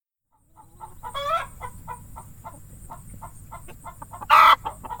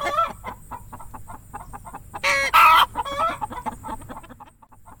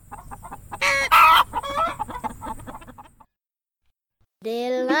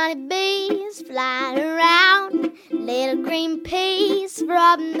honeybees flying around, little green peas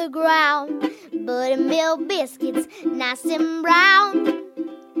from the ground, buttermilk biscuits nice and brown.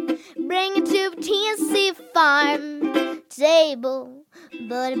 Bring it to the Tennessee farm table.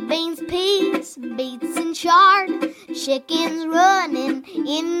 Butter beans, peas, beets and chard, chickens running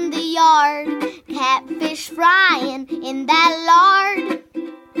in the yard, catfish frying in that lard.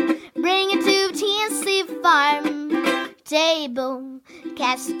 Bring it to the Tennessee farm table.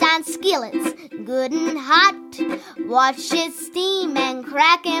 Cast iron skillets, good and hot, watch it steam and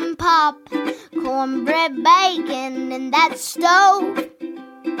crack and pop. Cornbread, bacon in that stove.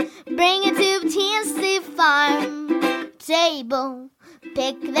 Bring it to the Tennessee farm table.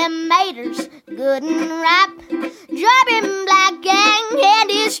 Pick them maters, good and ripe, dropping black and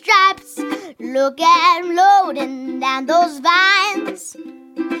candy stripes. Look at 'em loading down those vines.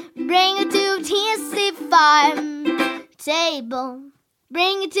 Bring it to Tennessee farm table.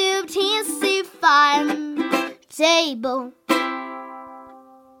 Bring it to Tennessee farm table.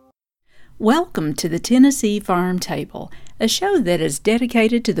 Welcome to the Tennessee Farm Table, a show that is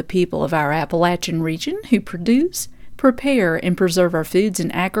dedicated to the people of our Appalachian region who produce, prepare, and preserve our foods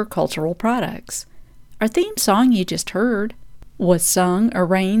and agricultural products. Our theme song you just heard was sung,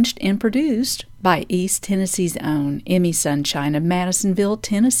 arranged, and produced by East Tennessee's own Emmy Sunshine of Madisonville,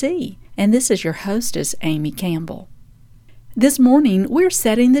 Tennessee. And this is your hostess, Amy Campbell. This morning, we're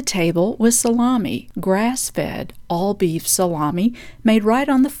setting the table with salami, grass-fed, all-beef salami made right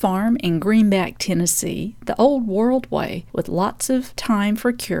on the farm in Greenback, Tennessee, the old world way, with lots of time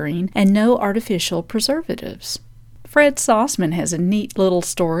for curing and no artificial preservatives. Fred Sauceman has a neat little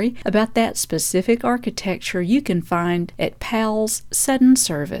story about that specific architecture you can find at Pal's Sudden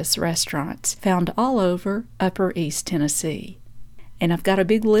Service restaurants found all over Upper East Tennessee. And I've got a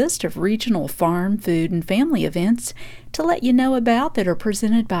big list of regional farm, food, and family events to let you know about that are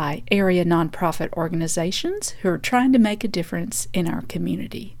presented by area nonprofit organizations who are trying to make a difference in our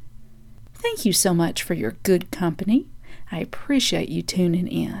community. Thank you so much for your good company. I appreciate you tuning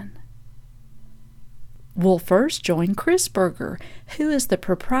in. We'll first join Chris Berger, who is the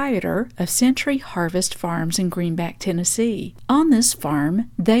proprietor of Century Harvest Farms in Greenback, Tennessee. On this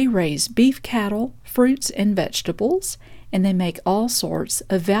farm, they raise beef cattle, fruits, and vegetables, and they make all sorts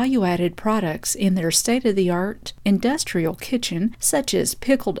of value-added products in their state-of-the-art industrial kitchen, such as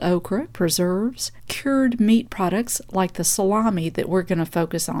pickled okra, preserves, cured meat products like the salami that we're going to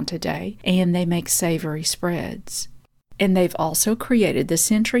focus on today, and they make savory spreads. And they've also created the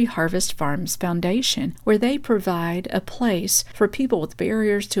Century Harvest Farms Foundation, where they provide a place for people with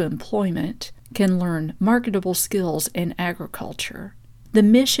barriers to employment can learn marketable skills in agriculture. The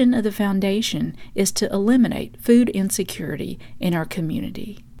mission of the foundation is to eliminate food insecurity in our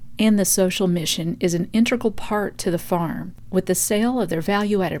community. And the social mission is an integral part to the farm. With the sale of their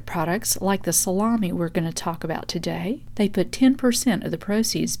value-added products, like the salami we're going to talk about today, they put 10% of the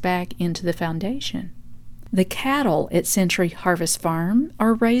proceeds back into the foundation. The cattle at Century Harvest Farm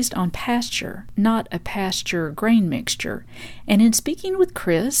are raised on pasture, not a pasture grain mixture. And in speaking with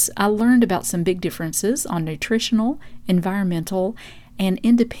Chris, I learned about some big differences on nutritional, environmental, and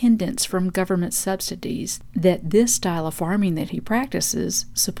independence from government subsidies that this style of farming that he practices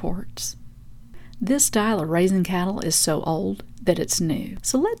supports. This style of raising cattle is so old that it's new.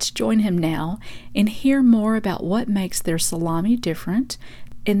 So let's join him now and hear more about what makes their salami different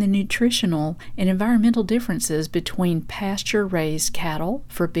and the nutritional and environmental differences between pasture-raised cattle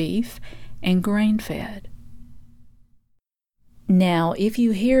for beef and grain-fed. Now, if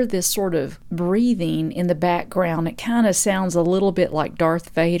you hear this sort of breathing in the background, it kind of sounds a little bit like Darth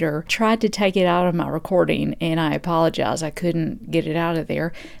Vader. Tried to take it out of my recording, and I apologize. I couldn't get it out of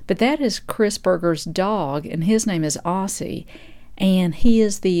there. But that is Chris Berger's dog, and his name is Aussie. And he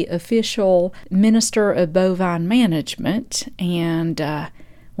is the official minister of bovine management. And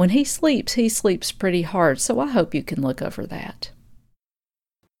when he sleeps pretty hard. So I hope you can look over that.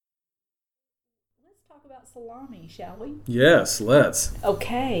 Salami, shall we? Yes, let's.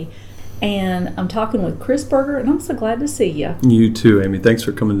 Okay. And I'm talking with Chris Berger, and I'm so glad to see you. You too, Amy. Thanks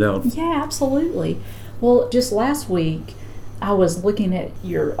for coming down. Yeah, absolutely. Well, just last week, I was looking at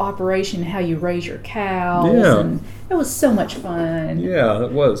your operation, how you raise your cows. Yeah. And it was so much fun. Yeah,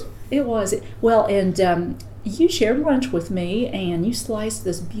 it was. It was. Well, and you shared lunch with me, and you sliced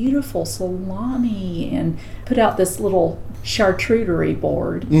this beautiful salami and put out this little charcuterie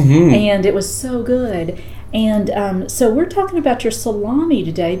board. Mm-hmm. And it was so good. And so we're talking about your salami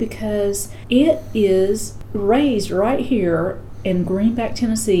today because it is raised right here in Greenback,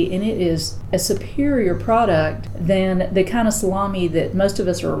 Tennessee, and it is a superior product than the kind of salami that most of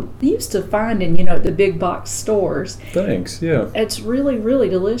us are used to finding, at the big box stores. Thanks, yeah. It's really, really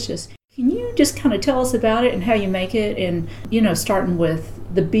delicious. Can you just kind of tell us about it and how you make it, and, starting with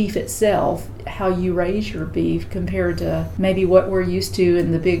the beef itself, how you raise your beef compared to maybe what we're used to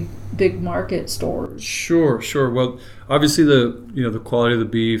in the big market stores? Sure. Well, obviously the quality of the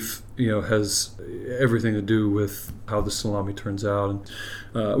beef, has everything to do with how the salami turns out.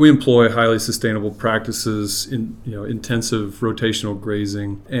 And we employ highly sustainable practices in, intensive rotational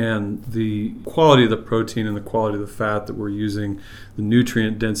grazing, and the quality of the protein and the quality of the fat that we're using, the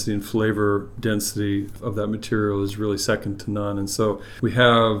nutrient density and flavor density of that material is really second to none. And so we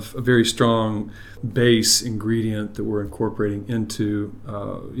have a very strong base ingredient that we're incorporating into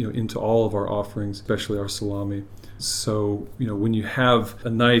all of our offerings, especially our salami. So, when you have a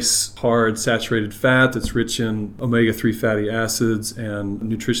nice, hard, saturated fat that's rich in omega-3 fatty acids and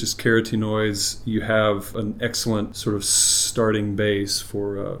nutritious carotenoids, you have an excellent sort of starting base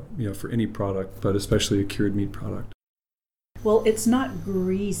for any product, but especially a cured meat product. Well, it's not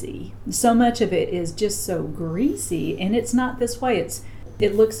greasy. So much of it is just so greasy, and it's not this way.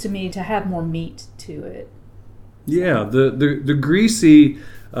 It looks to me to have more meat to it. Yeah, the greasy,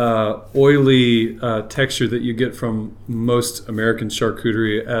 oily texture that you get from most American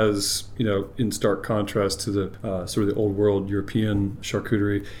charcuterie, as in stark contrast to the sort of the old world European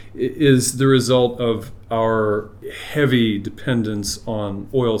charcuterie, is the result of our heavy dependence on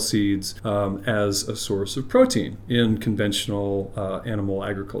oil seeds as a source of protein in conventional animal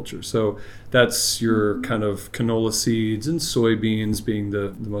agriculture. So that's your kind of canola seeds and soybeans being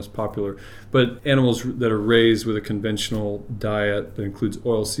the most popular. But animals that are raised with a conventional diet that includes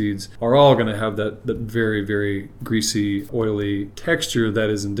oil seeds are all going to have that very, very greasy, oily texture that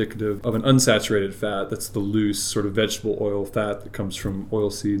is indicative of an unsaturated fat. That's the loose sort of vegetable oil fat that comes from oil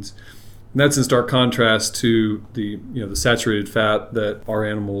seeds. And that's in stark contrast to the saturated fat that our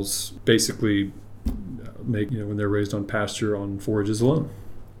animals basically make when they're raised on pasture on forages alone.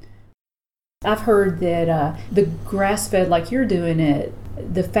 I've heard that the grass-fed, like you're doing it,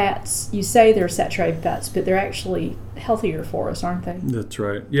 the fats, you say they're saturated fats, but they're actually healthier for us, aren't they? That's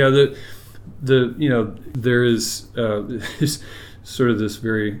right. Yeah, there is sort of this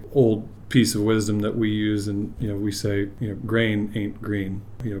very old piece of wisdom that we use, and we say grain ain't green.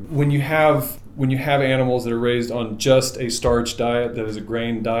 When you have animals that are raised on just a starch diet that is a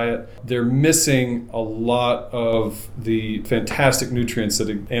grain diet, they're missing a lot of the fantastic nutrients that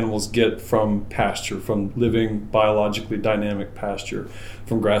animals get from pasture, from living biologically dynamic pasture,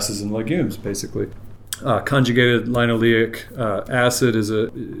 from grasses and legumes, basically. Conjugated linoleic acid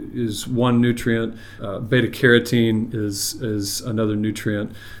is one nutrient. Beta carotene is another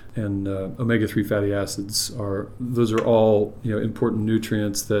nutrient. And omega-3 fatty acids are all important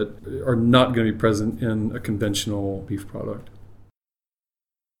nutrients that are not going to be present in a conventional beef product.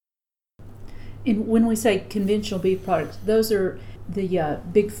 And when we say conventional beef products, those are the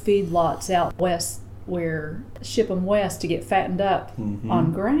big feedlots out west where ship them west to get fattened up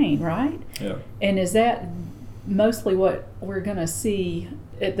on grain, right? Yeah. And is that mostly what we're going to see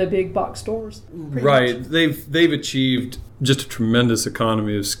at the big box stores? Right. Much? They've achieved just a tremendous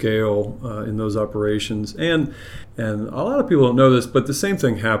economy of scale in those operations, and a lot of people don't know this, but the same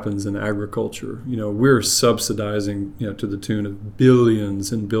thing happens in agriculture. We're subsidizing to the tune of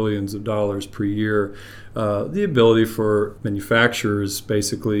billions and billions of dollars per year the ability for manufacturers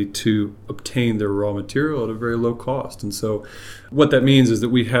basically to obtain their raw material at a very low cost. And so what that means is that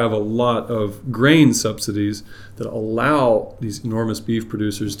we have a lot of grain subsidies that allow these enormous beef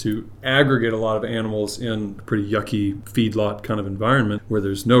producers to aggregate a lot of animals in a pretty yucky feedlot kind of environment where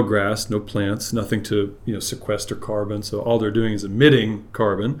there's no grass, no plants, nothing to sequester carbon. So all they're doing is emitting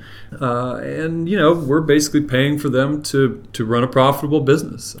carbon. And we're basically paying for them to run a profitable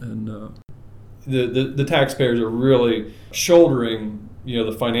business. And the taxpayers are really shouldering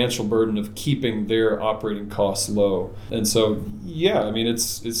the financial burden of keeping their operating costs low. And so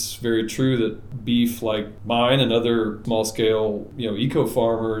it's very true that beef like mine and other small scale eco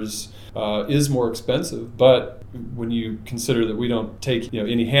farmers is more expensive, but when you consider that we don't take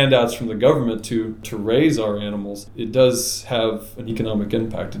any handouts from the government to raise our animals, it does have an economic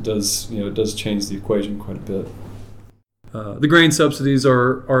impact. It does change the equation quite a bit. The grain subsidies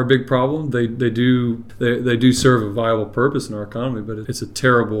are a big problem. They do serve a viable purpose in our economy, but it's a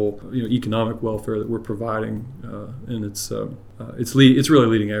terrible economic welfare that we're providing, and it's really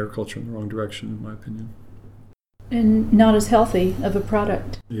leading agriculture in the wrong direction, in my opinion. And not as healthy of a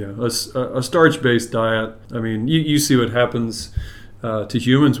product. Yeah, a starch-based diet. I mean, you see what happens to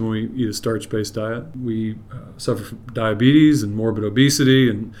humans when we eat a starch-based diet. We suffer from diabetes and morbid obesity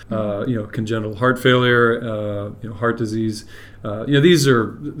and congenital heart failure, heart disease.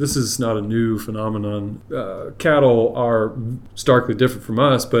 This is not a new phenomenon. Cattle are starkly different from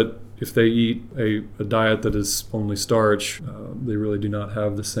us, but if they eat a diet that is only starch, they really do not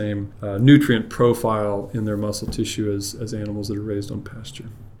have the same nutrient profile in their muscle tissue as animals that are raised on pasture.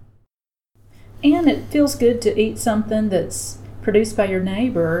 And it feels good to eat something that's produced by your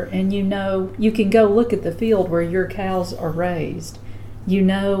neighbor, and you can go look at the field where your cows are raised. You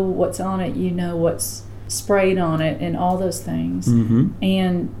know what's on it, you know what's sprayed on it, and all those things. Mm-hmm.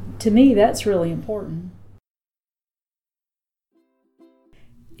 And to me, that's really important.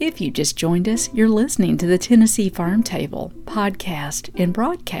 If you just joined us, you're listening to the Tennessee Farm Table podcast and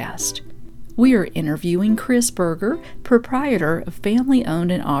broadcast. We are interviewing Chris Berger, proprietor of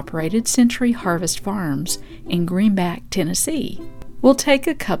family-owned and operated Century Harvest Farms in Greenback, Tennessee. We'll take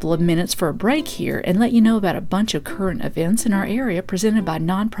a couple of minutes for a break here and let you know about a bunch of current events in our area presented by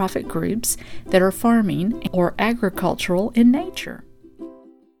nonprofit groups that are farming or agricultural in nature.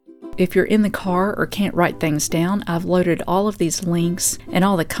 If you're in the car or can't write things down, I've loaded all of these links and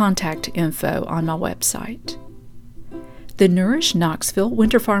all the contact info on my website. The Nourish Knoxville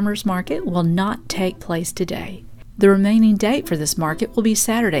Winter Farmers Market will not take place today. The remaining date for this market will be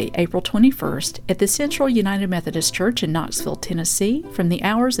Saturday, April 21st at the Central United Methodist Church in Knoxville, Tennessee from the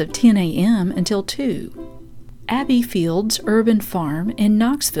hours of 10 a.m. until 2. Abbey Fields Urban Farm in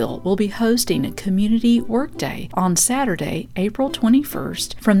Knoxville will be hosting a community workday on Saturday, April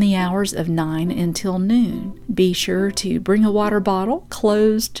 21st from the hours of 9 until noon. Be sure to bring a water bottle,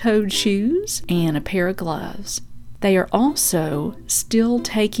 closed-toed shoes, and a pair of gloves. They are also still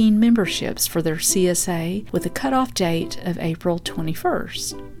taking memberships for their CSA with a cutoff date of April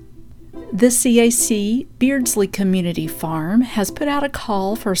 21st. The CAC Beardsley Community Farm has put out a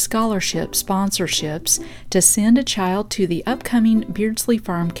call for scholarship sponsorships to send a child to the upcoming Beardsley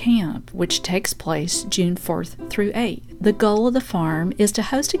Farm Camp, which takes place June 4th through 8th. The goal of the farm is to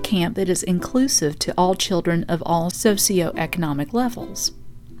host a camp that is inclusive to all children of all socioeconomic levels.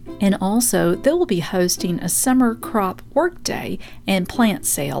 And also, they will be hosting a summer crop workday and plant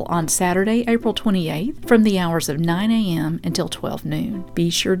sale on Saturday, April 28th from the hours of 9 a.m. until 12 noon. Be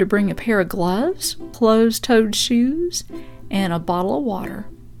sure to bring a pair of gloves, closed-toed shoes, and a bottle of water.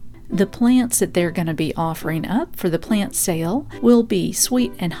 The plants that they're going to be offering up for the plant sale will be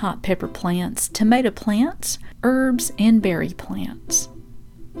sweet and hot pepper plants, tomato plants, herbs, and berry plants.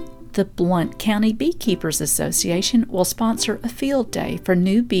 The Blount County Beekeepers Association will sponsor a field day for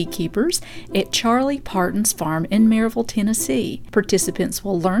new beekeepers at Charlie Parton's farm in Maryville, Tennessee. Participants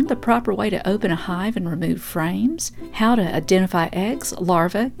will learn the proper way to open a hive and remove frames, how to identify eggs,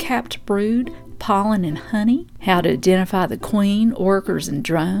 larvae, capped brood, pollen, and honey, how to identify the queen, workers, and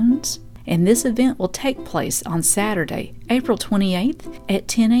drones. And this event will take place on Saturday, April 28th at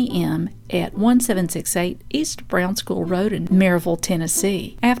 10 a.m. at 1768 East Brown School Road in Maryville,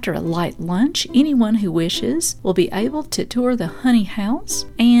 Tennessee. After a light lunch, anyone who wishes will be able to tour the honey house,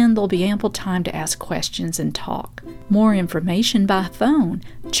 and there'll be ample time to ask questions and talk. More information by phone,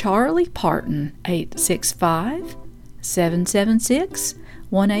 Charlie Parton,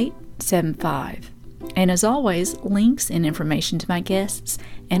 865-776-1875. And as always, links and information to my guests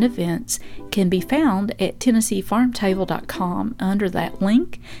and events can be found at TennesseeFarmTable.com under that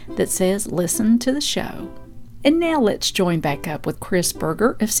link that says Listen to the Show. And now let's join back up with Chris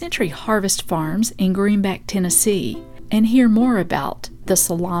Berger of Century Harvest Farms in Greenback, Tennessee, and hear more about the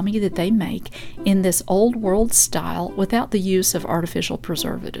salami that they make in this old world style without the use of artificial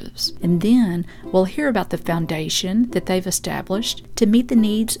preservatives. And then we'll hear about the foundation that they've established to meet the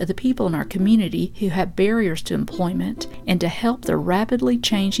needs of the people in our community who have barriers to employment and to help the rapidly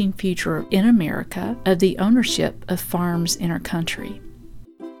changing future in America of the ownership of farms in our country.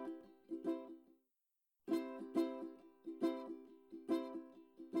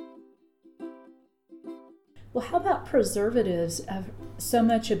 Well, how about preservatives? So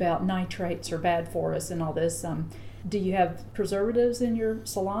much about nitrates are bad for us and all this. Do you have preservatives in your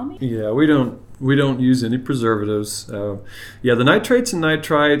salami? Yeah, we don't use any preservatives. The nitrates and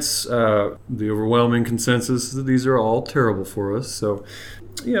nitrites, the overwhelming consensus is that these are all terrible for us. So,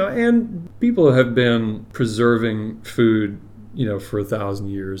 and people have been preserving food for 1,000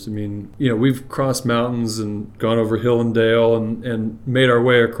 years. I mean, we've crossed mountains and gone over hill and dale and made our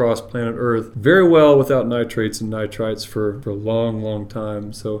way across planet Earth very well without nitrates and nitrites for a long, long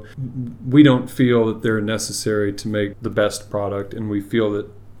time. So we don't feel that they're necessary to make the best product, and we feel that,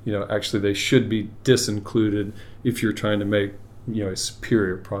 actually they should be disincluded if you're trying to make, a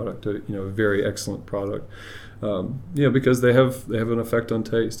superior product, a very excellent product. because they have an effect on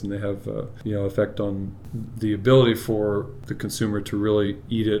taste, and they have effect on the ability for the consumer to really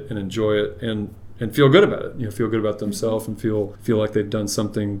eat it and enjoy it and feel good about it. Feel good about themselves and feel like they've done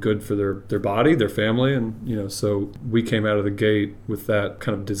something good for their body, their family, and so we came out of the gate with that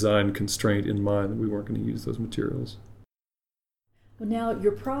kind of design constraint in mind that we weren't going to use those materials. Well, now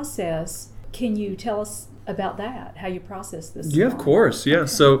your process, can you tell us about that, how you process this? Yeah, of course. Yeah. Okay.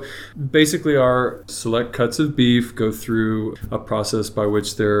 So basically our select cuts of beef go through a process by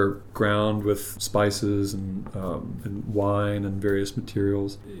which they're ground with spices and wine and various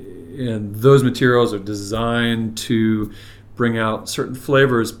materials. And those materials are designed to bring out certain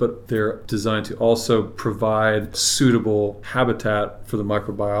flavors, but they're designed to also provide suitable habitat for the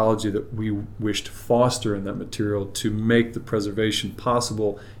microbiology that we wish to foster in that material to make the preservation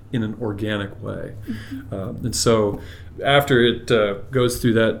possible in an organic way. Mm-hmm. And so after it goes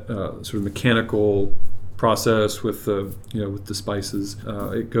through that sort of mechanical process with the spices,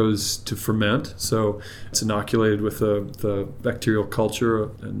 it goes to ferment. So it's inoculated with the bacterial culture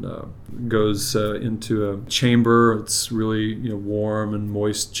and goes into a chamber. It's really warm and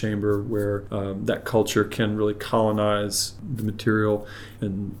moist chamber where that culture can really colonize the material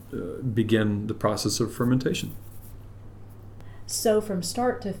and begin the process of fermentation. So from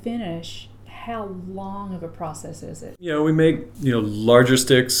start to finish, how long of a process is it? We make larger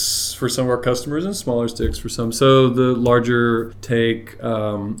sticks for some of our customers and smaller sticks for some. So the larger take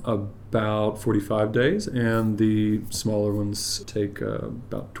about 45 days, and the smaller ones take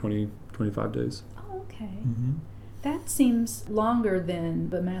about 25 days. Oh, okay. Mm-hmm. That seems longer than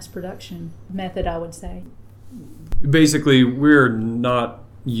the mass production method, I would say. Basically, we're not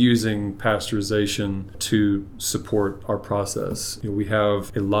using pasteurization to support our process. We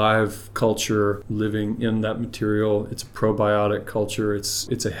have a live culture living in that material. It's a probiotic culture.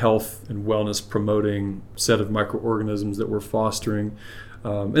 It's a health and wellness promoting set of microorganisms that we're fostering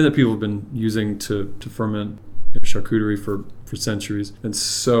and that people have been using to ferment charcuterie for centuries. And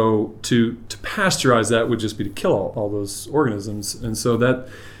so to pasteurize that would just be to kill all those organisms. And so that,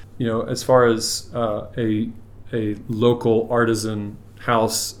 as far as a local artisan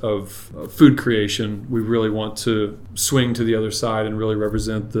house of food creation, we really want to swing to the other side and really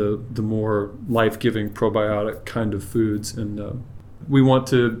represent the more life-giving probiotic kind of foods. And we want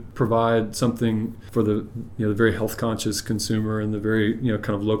to provide something for the the very health-conscious consumer and the very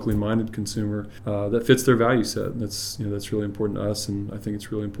kind of locally minded consumer that fits their value set. And that's really important to us, and I think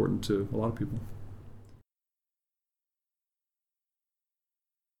it's really important to a lot of people.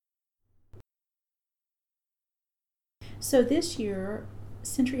 So this year,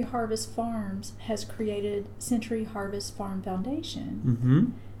 Century Harvest Farms has created Century Harvest Farm Foundation. Mm-hmm.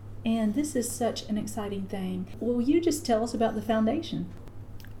 And this is such an exciting thing. Will you just tell us about the foundation?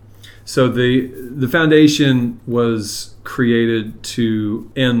 So the foundation was created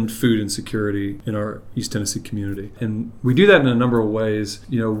to end food insecurity in our East Tennessee community. And we do that in a number of ways.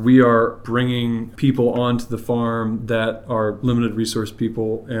 We are bringing people onto the farm that are limited resource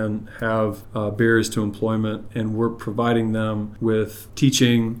people and have barriers to employment, and we're providing them with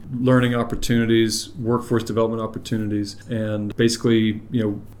teaching, learning opportunities, workforce development opportunities. And basically,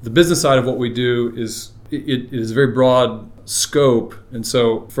 the business side of what we do is it is a very broad scope, and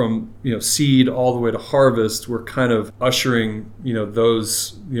so from seed all the way to harvest, we're kind of ushering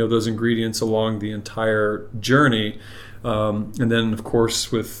those ingredients along the entire journey. And then, of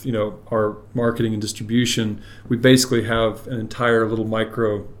course, with our marketing and distribution, we basically have an entire little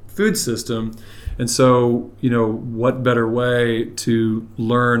micro food system. And so, what better way to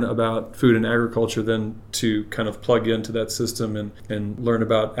learn about food and agriculture than to kind of plug into that system and learn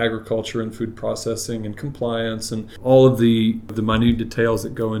about agriculture and food processing and compliance and all of the minute details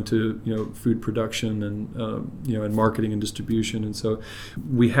that go into food production and and marketing and distribution. And so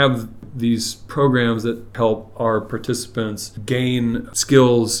we have these programs that help our participants gain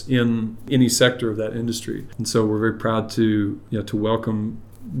skills in any sector of that industry. And so we're very proud to welcome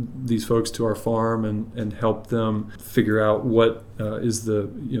these folks to our farm and help them figure out what is the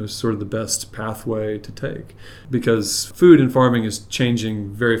sort of the best pathway to take, because food and farming is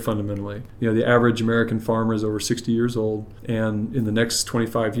changing very fundamentally. The average American farmer is over 60 years old, and in the next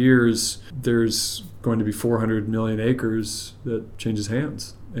 25 years there's going to be 400 million acres that changes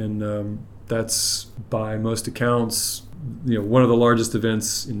hands, and that's by most accounts one of the largest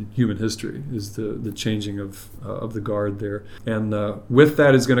events in human history is the changing of the guard there. And with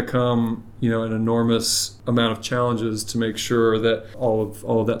that is going to come an enormous amount of challenges to make sure that all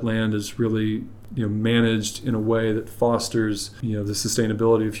of that land is really managed in a way that fosters the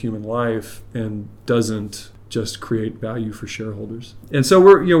sustainability of human life and doesn't just create value for shareholders. And so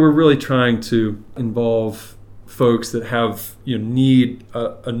we're really trying to involve folks that have need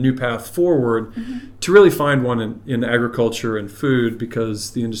a new path forward to really find one in agriculture and food,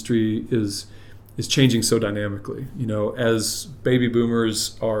 because the industry is changing so dynamically. As baby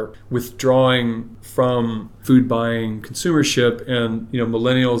boomers are withdrawing from food buying consumership, and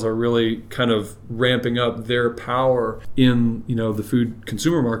millennials are really kind of ramping up their power in the food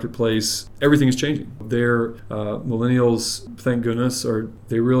consumer marketplace, everything is changing. Millennials, thank goodness,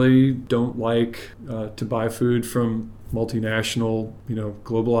 they really don't like to buy food from multinational,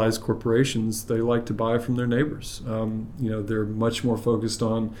 globalized corporations. They like to buy from their neighbors. They're much more focused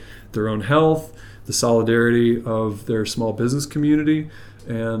on their own health, the solidarity of their small business community,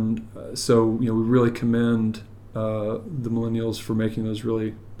 and so we really commend the millennials for making those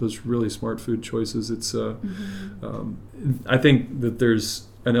really smart food choices. It's I think that there's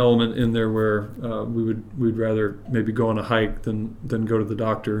an element in there where we'd rather maybe go on a hike than go to the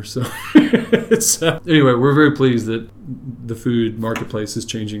doctor. So anyway, we're very pleased that the food marketplace is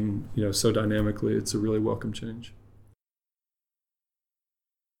changing so dynamically. It's a really welcome change.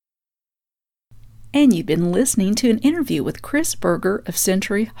 And you've been listening to an interview with Chris Berger of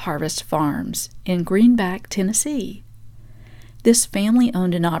Century Harvest Farms in Greenback, Tennessee. This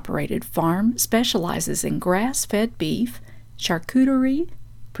family-owned and operated farm specializes in grass-fed beef, charcuterie,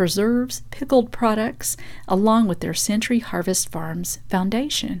 preserves, pickled products, along with their Century Harvest Farms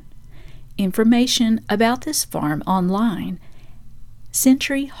Foundation. Information about this farm online,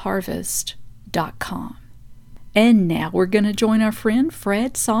 centuryharvest.com. And now we're going to join our friend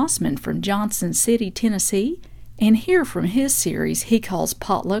Fred Sauceman from Johnson City, Tennessee, and hear from his series he calls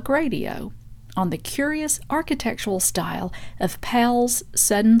Potluck Radio on the curious architectural style of Pal's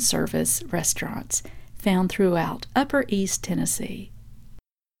Sudden Service restaurants found throughout Upper East Tennessee.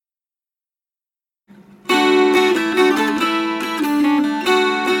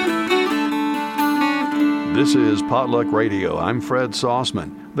 This is Potluck Radio. I'm Fred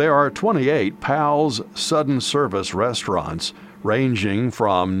Sauceman. There are 28 Pal's Sudden Service restaurants ranging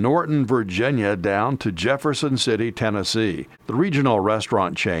from Norton, Virginia down to Jefferson City, Tennessee. The regional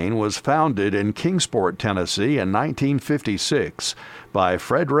restaurant chain was founded in Kingsport, Tennessee in 1956 by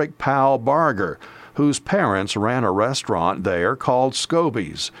Frederick Powell Barger, whose parents ran a restaurant there called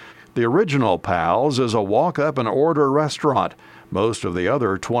Scobie's. The original Pal's is a walk-up-and-order restaurant. Most of the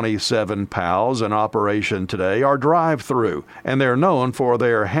other 27 Pal's in operation today are drive-through, and they're known for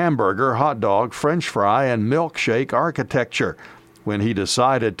their hamburger, hot dog, french fry, and milkshake architecture. When he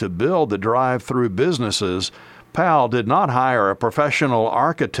decided to build the drive-through businesses, Pal did not hire a professional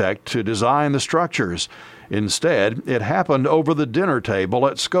architect to design the structures. Instead, it happened over the dinner table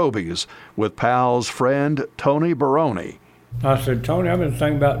at Scobie's with Pal's friend Tony Baroni. I said, Tony, I've been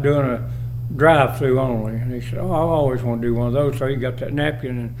thinking about doing a drive-through only. And he said, I always want to do one of those. So he got that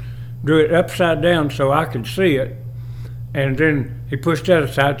napkin and drew it upside down so I could see it. And then he pushed that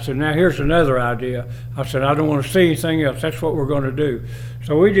aside and said, now here's another idea. I said, I don't want to see anything else. That's what we're going to do.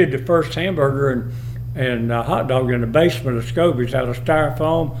 So we did the first hamburger and hot dog in the basement of Scobie's out of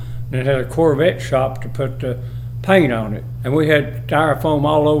styrofoam, and it had a Corvette shop to put the paint on it. And we had styrofoam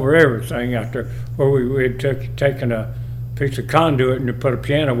all over everything out there, where we had taken a piece of conduit and put a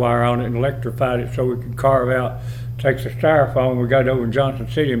piano wire on it and electrified it so we could carve out, take the styrofoam, we got it over in Johnson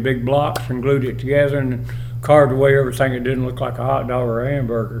City in big blocks and glued it together and carved away everything that didn't look like a hot dog or a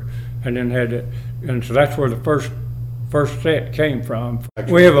hamburger, and then had it, and so that's where the first set came from.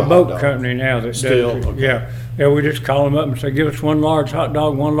 We have a boat company now that does it. Okay. Yeah, we just call them up and say, give us one large hot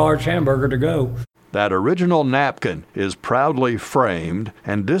dog, one large hamburger to go. That original napkin is proudly framed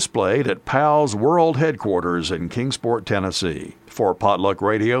and displayed at Pal's World Headquarters in Kingsport, Tennessee. For Potluck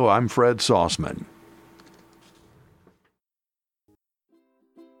Radio, I'm Fred Sauceman.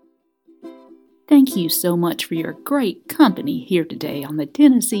 Thank you so much for your great company here today on the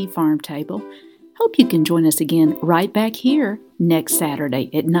Tennessee Farm Table. Hope you can join us again right back here next Saturday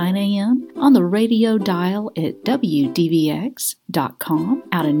at 9 a.m. on the radio dial at WDVX.com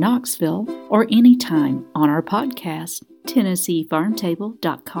out in Knoxville, or anytime on our podcast,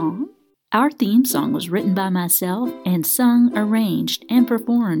 TennesseeFarmTable.com. Our theme song was written by myself and sung, arranged, and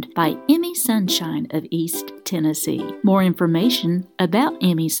performed by Emmy Sunshine of East Tennessee. More information about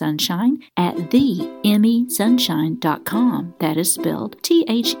Emmy Sunshine at theemmysunshine.com. That is spelled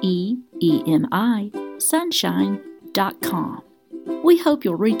THEEMI sunshine.com. We hope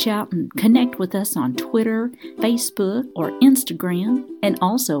you'll reach out and connect with us on Twitter, Facebook, or Instagram, and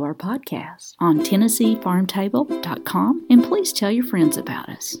also our podcast on TennesseeFarmTable.com. And please tell your friends about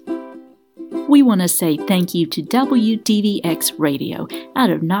us. We want to say thank you to WDVX Radio out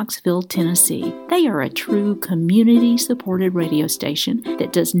of Knoxville, Tennessee. They are a true community-supported radio station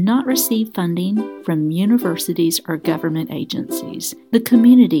that does not receive funding from universities or government agencies. The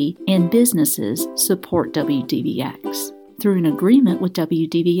community and businesses support WDVX. Through an agreement with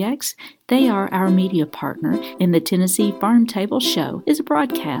WDVX, they are our media partner, and the Tennessee Farm Table Show is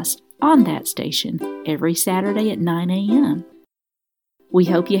broadcast on that station every Saturday at 9 a.m. We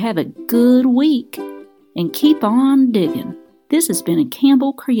hope you have a good week and keep on digging. This has been a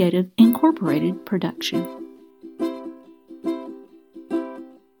Campbell Creative Incorporated production.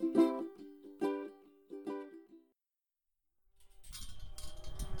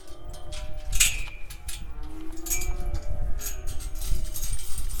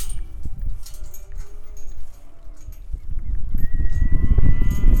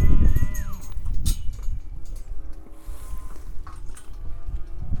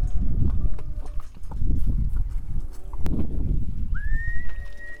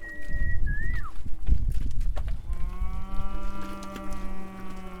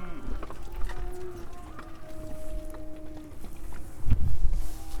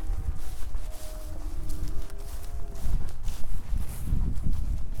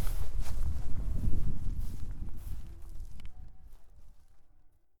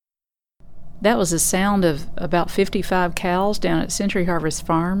 That was the sound of about 55 cows down at Century Harvest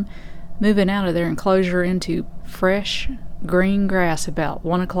Farm moving out of their enclosure into fresh green grass about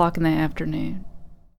 1 o'clock in the afternoon.